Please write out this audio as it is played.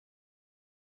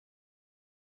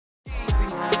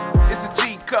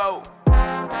code.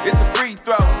 It's a free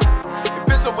throw. If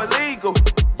it's so illegal,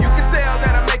 you can tell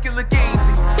that I make it look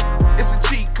easy. It's a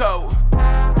cheat code.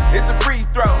 It's a free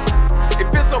throw. If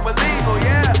it's so illegal,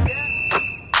 yeah.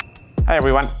 Hi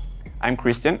everyone, I'm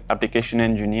Christian, application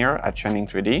engineer at Shining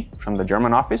 3D from the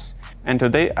German office, and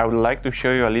today I would like to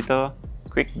show you a little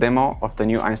quick demo of the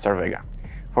new Einstar VEGA.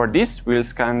 For this, we'll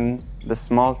scan the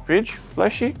small fridge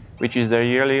plushie, which is the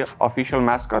yearly official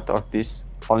mascot of these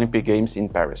Olympic Games in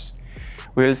Paris.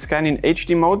 We'll scan in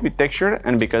HD mode with texture,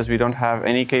 and because we don't have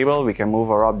any cable, we can move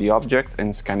around the object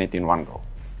and scan it in one go.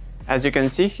 As you can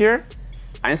see here,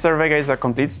 Einstar VEGA is a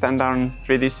complete standalone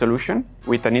 3D solution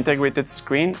with an integrated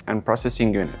screen and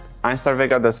processing unit. Einstar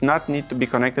VEGA does not need to be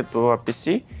connected to a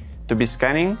PC to be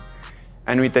scanning,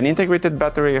 and with an integrated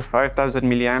battery of 5000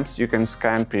 milliamps, you can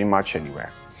scan pretty much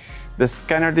anywhere. The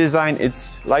scanner design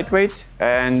is lightweight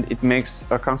and it makes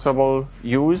a comfortable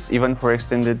use even for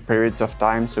extended periods of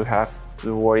time, so you have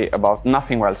to worry about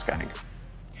nothing while scanning.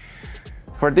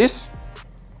 For this,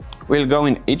 we'll go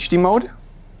in HD mode.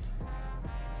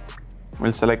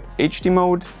 We'll select HD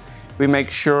mode. We make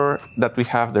sure that we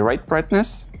have the right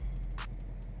brightness.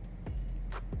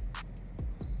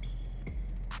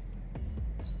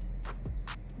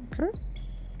 Okay.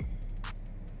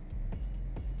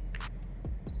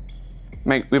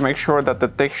 We make sure that the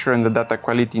texture and the data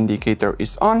quality indicator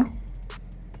is on,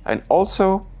 and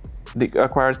also the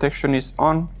acquired texture is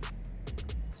on,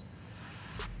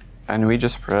 and we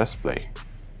just press play.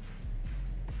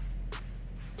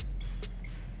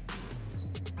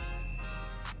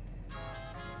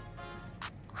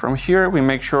 From here, we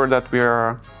make sure that we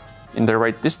are in the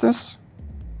right distance,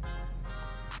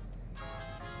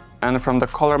 and from the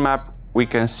color map, we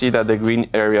can see that the green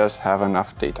areas have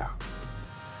enough data.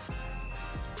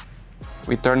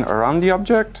 We turn around the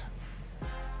object.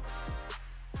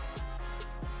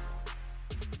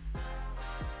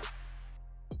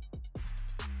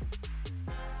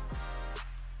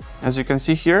 As you can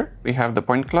see here, we have the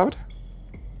point cloud.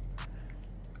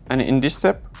 And in this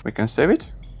step, we can save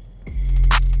it.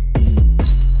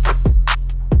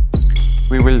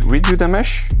 We will redo the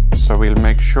mesh, so we'll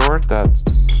make sure that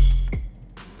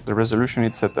the resolution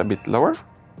is set a bit lower.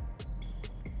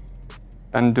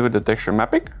 And do the texture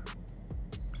mapping.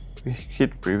 We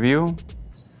hit preview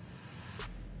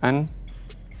and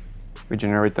we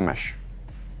generate the mesh.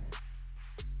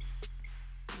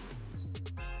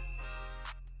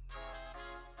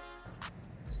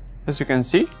 As you can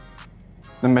see,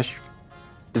 the mesh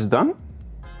is done,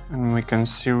 and we can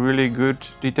see really good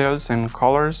details and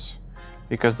colors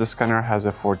because the scanner has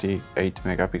a 48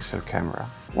 megapixel camera.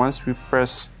 Once we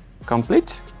press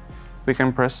complete, we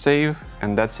can press save,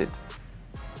 and that's it.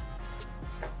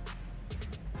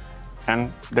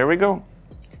 And there we go.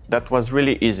 That was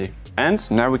really easy. And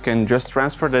now we can just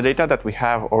transfer the data that we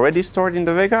have already stored in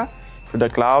the VEGA to the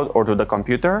cloud or to the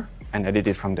computer and edit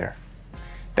it from there.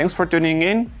 Thanks for tuning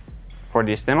in for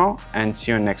this demo, and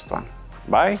see you next one.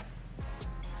 Bye!